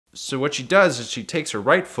So what she does is she takes her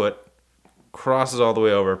right foot, crosses all the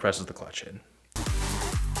way over, presses the clutch in.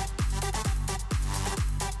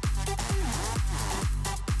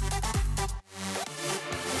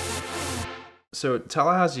 So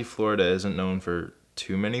Tallahassee, Florida isn't known for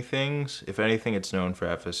too many things. If anything, it's known for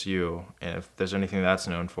FSU. And if there's anything that's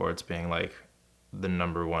known for, it's being like the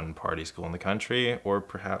 #1 party school in the country, or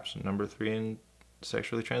perhaps #3 in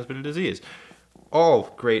sexually transmitted disease.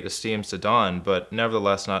 All great esteems to Dawn, but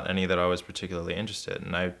nevertheless not any that I was particularly interested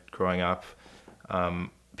in. Growing up,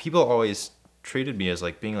 people always treated me as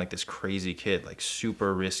like being like this crazy kid, like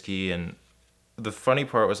super risky. And the funny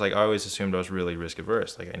part was like I always assumed I was really risk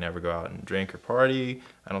averse. Like I never go out and drink or party.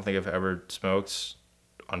 I don't think I've ever smoked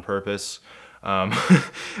on purpose.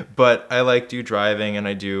 But I like do driving, and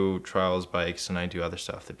I do trials bikes, and I do other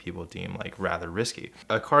stuff that people deem like rather risky.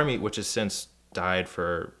 A car meet, which has since died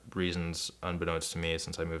for reasons unbeknownst to me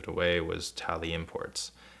since I moved away, was Tally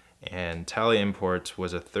Imports. And Tally Imports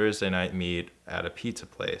was a Thursday night meet at a pizza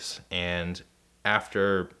place. And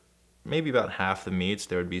after maybe about half the meets,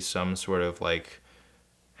 there would be some sort of like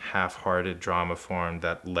half-hearted drama formed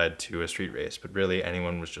that led to a street race, but really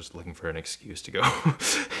anyone was just looking for an excuse to go.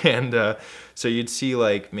 And so you'd see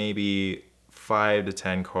like maybe 5 to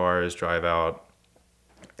 10 cars drive out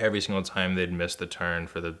every single time they'd miss the turn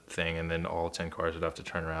for the thing, and then all 10 cars would have to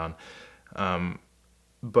turn around.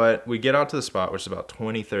 But we get out to the spot, which is about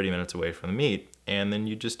 20-30 minutes away from the meet, and then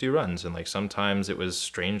you just do runs. And like sometimes it was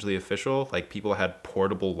strangely official, like people had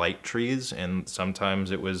portable light trees, and sometimes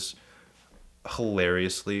it was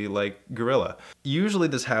hilariously like guerrilla. Usually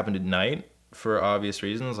this happened at night for obvious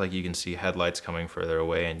reasons, like you can see headlights coming further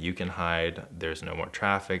away and you can hide. There's no more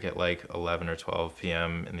traffic at like 11 or 12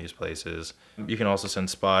 p.m. in these places. You can also send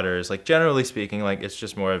spotters. Like generally speaking, like it's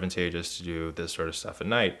just more advantageous to do this sort of stuff at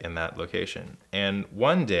night in that location. And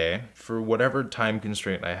one day, for whatever time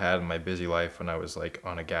constraint I had in my busy life when I was like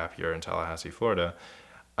on a gap year in Tallahassee, Florida,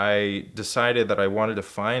 I decided that I wanted to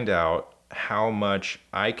find out how much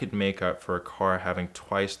I could make up for a car having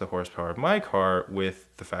twice the horsepower of my car with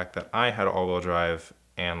the fact that I had all-wheel drive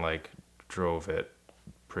and like drove it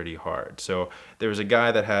pretty hard. So there was a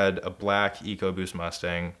guy that had a black EcoBoost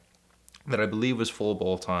Mustang that I believe was full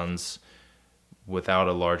bolt-ons without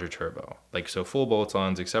a larger turbo. Like so full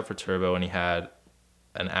bolt-ons except for turbo, and he had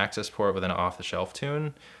an access port with an off-the-shelf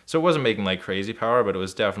tune. So it wasn't making like crazy power, but it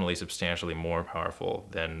was definitely substantially more powerful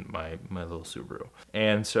than my little Subaru.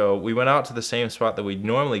 And so we went out to the same spot that we'd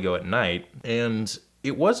normally go at night, and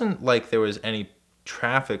it wasn't like there was any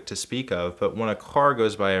traffic to speak of, but when a car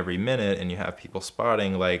goes by every minute and you have people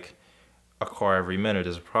spotting, like a car every minute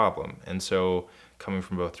is a problem. And so coming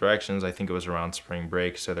from both directions, I think it was around spring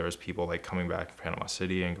break, so there was people like coming back from Panama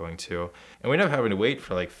City and going to, and we ended up having to wait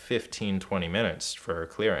for like 15-20 minutes for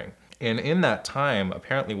clearing. And in that time,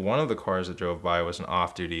 apparently one of the cars that drove by was an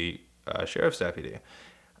off-duty sheriff's deputy.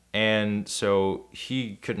 And so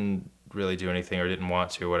he couldn't really do anything or didn't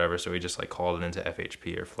want to or whatever, so he just like called it into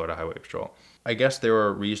FHP or Florida Highway Patrol. I guess they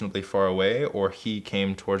were reasonably far away, or he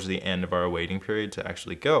came towards the end of our waiting period to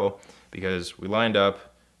actually go, because we lined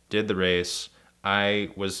up, did the race. I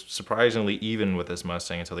was surprisingly even with this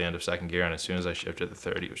Mustang until the end of second gear, and as soon as I shifted to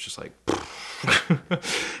third, it was just like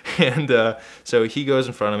and so he goes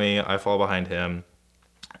in front of me, I fall behind him,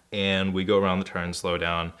 and we go around the turn, slow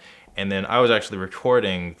down. And then I was actually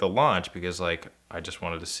recording the launch because like I just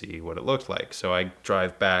wanted to see what it looked like. So I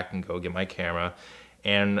drive back and go get my camera,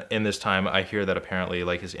 and in this time I hear that apparently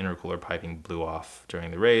like his intercooler piping blew off during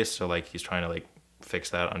the race, so like he's trying to like fix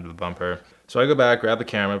that under the bumper. So I go back, grab the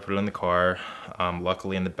camera, put it in the car,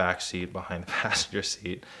 luckily in the back seat behind the passenger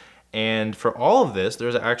seat. And for all of this,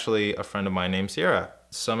 there's actually a friend of mine named Sierra.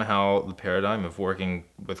 Somehow the paradigm of working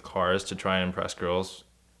with cars to try and impress girls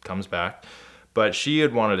comes back. But she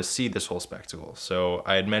had wanted to see this whole spectacle. So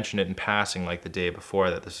I had mentioned it in passing like the day before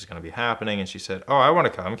that this is going to be happening. And she said, oh, I want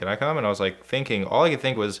to come. Can I come? And I was like thinking, all I could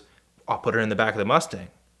think was, I'll put her in the back of the Mustang.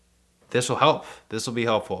 This will help. This will be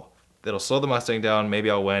helpful. It'll slow the Mustang down, maybe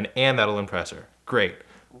I'll win, and that'll impress her. Great.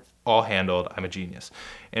 All handled, I'm a genius.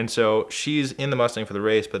 And so she's in the Mustang for the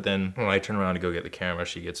race, but then when I turn around to go get the camera,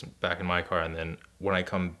 she gets back in my car, and then when I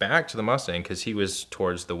come back to the Mustang, because he was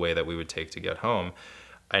towards the way that we would take to get home,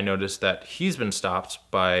 I noticed that he's been stopped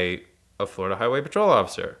by a Florida Highway Patrol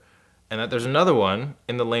officer, and that there's another one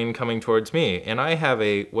in the lane coming towards me. And I have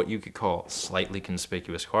a, what you could call slightly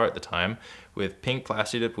conspicuous car at the time, with pink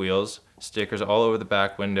plati-dip wheels, stickers all over the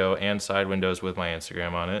back window and side windows with my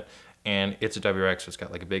Instagram on it. And it's a WRX, so it's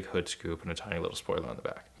got like a big hood scoop and a tiny little spoiler on the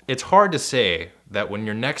back. It's hard to say that when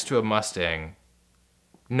you're next to a Mustang,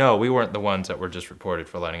 No, we weren't the ones that were just reported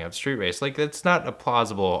for lighting up street race. Like, it's not a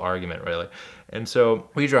plausible argument, really. And so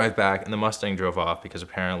we drive back, and the Mustang drove off because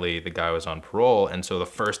apparently the guy was on parole. And so the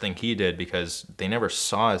first thing he did, because they never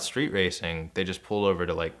saw us street racing, they just pulled over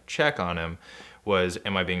to like check on him, was,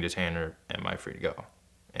 am I being detained or am I free to go?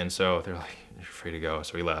 And so they're like, you're free to go.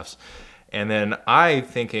 So he left. And then I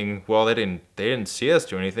thinking, well, they didn't see us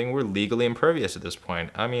do anything. We're legally impervious at this point.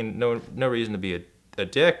 I mean, no reason to be a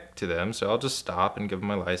dick to them, so I'll just stop and give them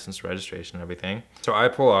my license, registration, and everything. So I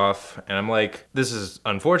pull off, and I'm like, this is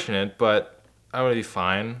unfortunate, but I'm gonna be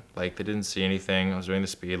fine. Like, they didn't see anything. I was doing the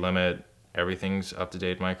speed limit. Everything's up to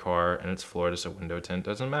date in my car, and it's Florida, so window tint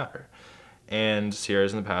doesn't matter. And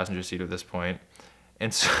Sierra's in the passenger seat at this point.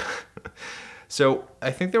 And so, so I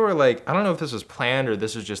think they were like, I don't know if this was planned or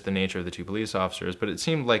this was just the nature of the two police officers, but it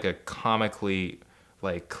seemed like a comically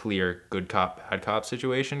like clear good cop, bad cop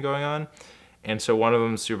situation going on. And so one of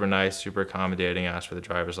them, super nice, super accommodating, asked for the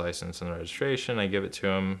driver's license and the registration. I give it to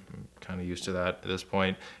him. I'm kind of used to that at this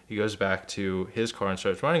point. He goes back to his car and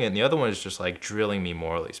starts running it. And the other one is just like drilling me,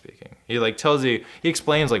 morally speaking. He like tells you, he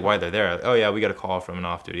explains like why they're there. Oh yeah, we got a call from an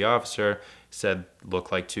off-duty officer. Said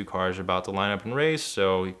looked like two cars are about to line up and race.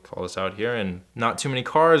 So he called us out here, and not too many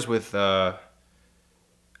cars with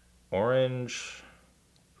orange,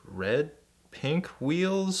 red, pink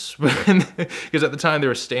wheels, because at the time they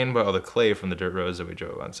were stained by all the clay from the dirt roads that we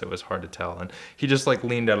drove on, so it was hard to tell. And he just like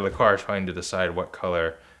leaned out of the car trying to decide what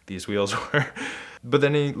color these wheels were. But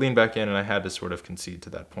then he leaned back in, and I had to sort of concede to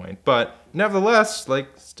that point. But nevertheless, like,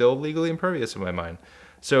 still legally impervious in my mind.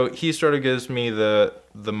 So he sort of gives me the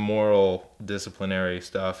moral disciplinary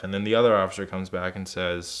stuff, and then the other officer comes back and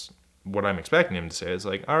says what I'm expecting him to say. It's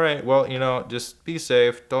like, all right, well, you know, just be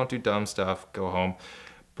safe, don't do dumb stuff, go home.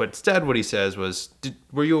 But instead what he says was,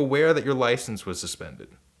 were you aware that your license was suspended?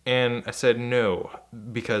 And I said no,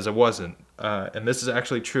 because I wasn't. And this is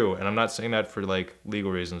actually true, and I'm not saying that for like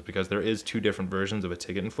legal reasons, because there is two different versions of a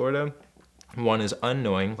ticket in Florida. One is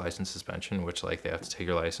unknowing license suspension, which like they have to take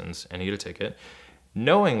your license and you get a ticket.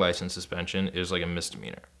 Knowing license suspension is like a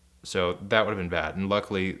misdemeanor. So that would have been bad. And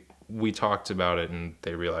luckily we talked about it and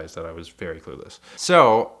they realized that I was very clueless.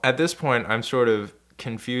 So at this point, I'm sort of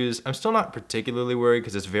confused. I'm still not particularly worried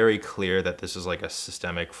because it's very clear that this is like a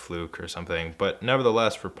systemic fluke or something. But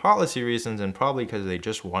nevertheless, for policy reasons and probably because they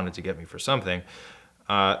just wanted to get me for something,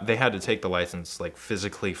 they had to take the license like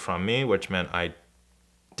physically from me, which meant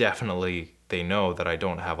they know that I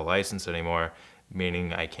don't have a license anymore,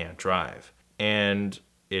 meaning I can't drive. And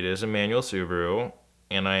it is a manual Subaru,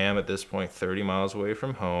 and I am at this point 30 miles away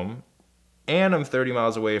from home, and I'm 30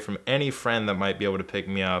 miles away from any friend that might be able to pick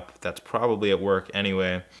me up that's probably at work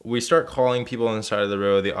anyway. We start calling people on the side of the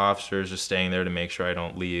road. The officers are staying there to make sure I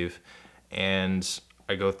don't leave. And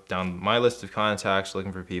I go down my list of contacts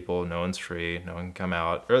looking for people. No one's free. No one can come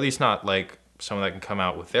out. Or at least not like someone that can come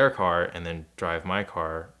out with their car and then drive my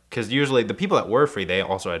car. Because usually the people that were free, they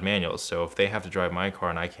also had manuals. So if they have to drive my car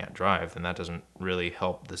and I can't drive, then that doesn't really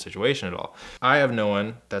help the situation at all. I have no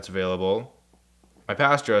one that's available. My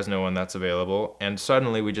pastor has no one that's available. And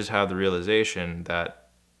suddenly we just have the realization that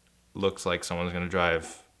looks like someone's going to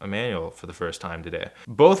drive a manual for the first time today.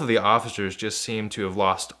 Both of the officers just seem to have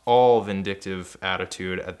lost all vindictive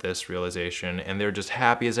attitude at this realization, and they're just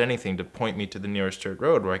happy as anything to point me to the nearest dirt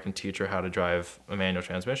road where I can teach her how to drive a manual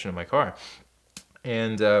transmission in my car.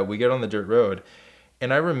 And we get on the dirt road,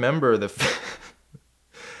 and I remember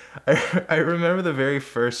I remember the very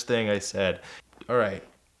first thing I said. All right,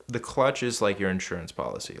 the clutch is like your insurance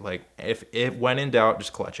policy. Like, when in doubt,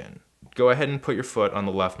 just clutch in. Go ahead and put your foot on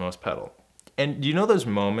the leftmost pedal. And you know those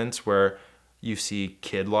moments where you see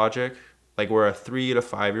kid logic, like where a 3 to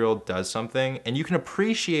 5-year-old does something, and you can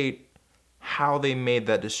appreciate how they made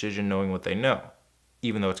that decision knowing what they know,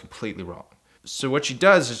 even though it's completely wrong. So what she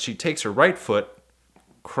does is she takes her right foot,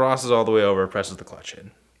 crosses all the way over, presses the clutch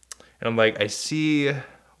in. And I'm like, I see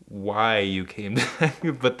why you came to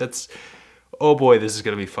that, but that's, oh boy, this is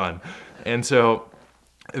gonna be fun. And so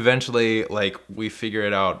eventually, like, we figure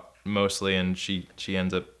it out mostly, and she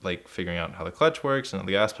ends up like figuring out how the clutch works and how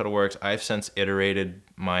the gas pedal works. I've since iterated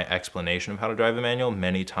my explanation of how to drive a manual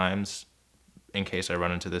many times in case I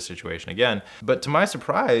run into this situation again. But to my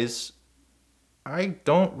surprise, I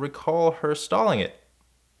don't recall her stalling it.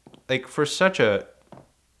 Like, for such a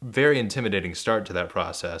very intimidating start to that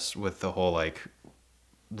process with the whole like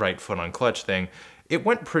right foot on clutch thing, it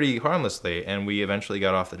went pretty harmlessly, and we eventually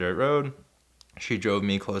got off the dirt road. She drove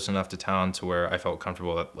me close enough to town to where I felt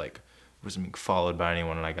comfortable that like I wasn't being followed by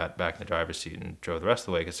anyone, and I got back in the driver's seat and drove the rest of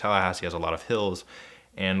the way, because Tallahassee has a lot of hills,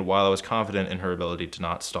 and while I was confident in her ability to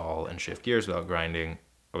not stall and shift gears without grinding,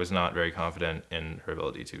 I was not very confident in her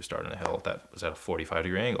ability to start on a hill that was at a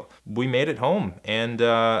 45-degree angle. We made it home, and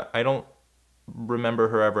I don't remember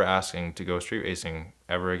her ever asking to go street racing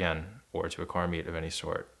ever again, or to a car meet of any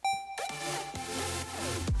sort.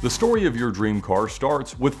 The story of your dream car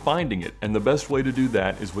starts with finding it, and the best way to do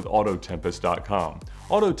that is with Autotempest.com.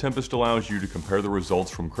 Autotempest allows you to compare the results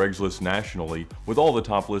from Craigslist nationally with all the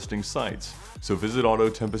top listing sites. So visit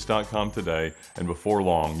Autotempest.com today, and before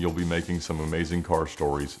long, you'll be making some amazing car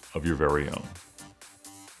stories of your very own.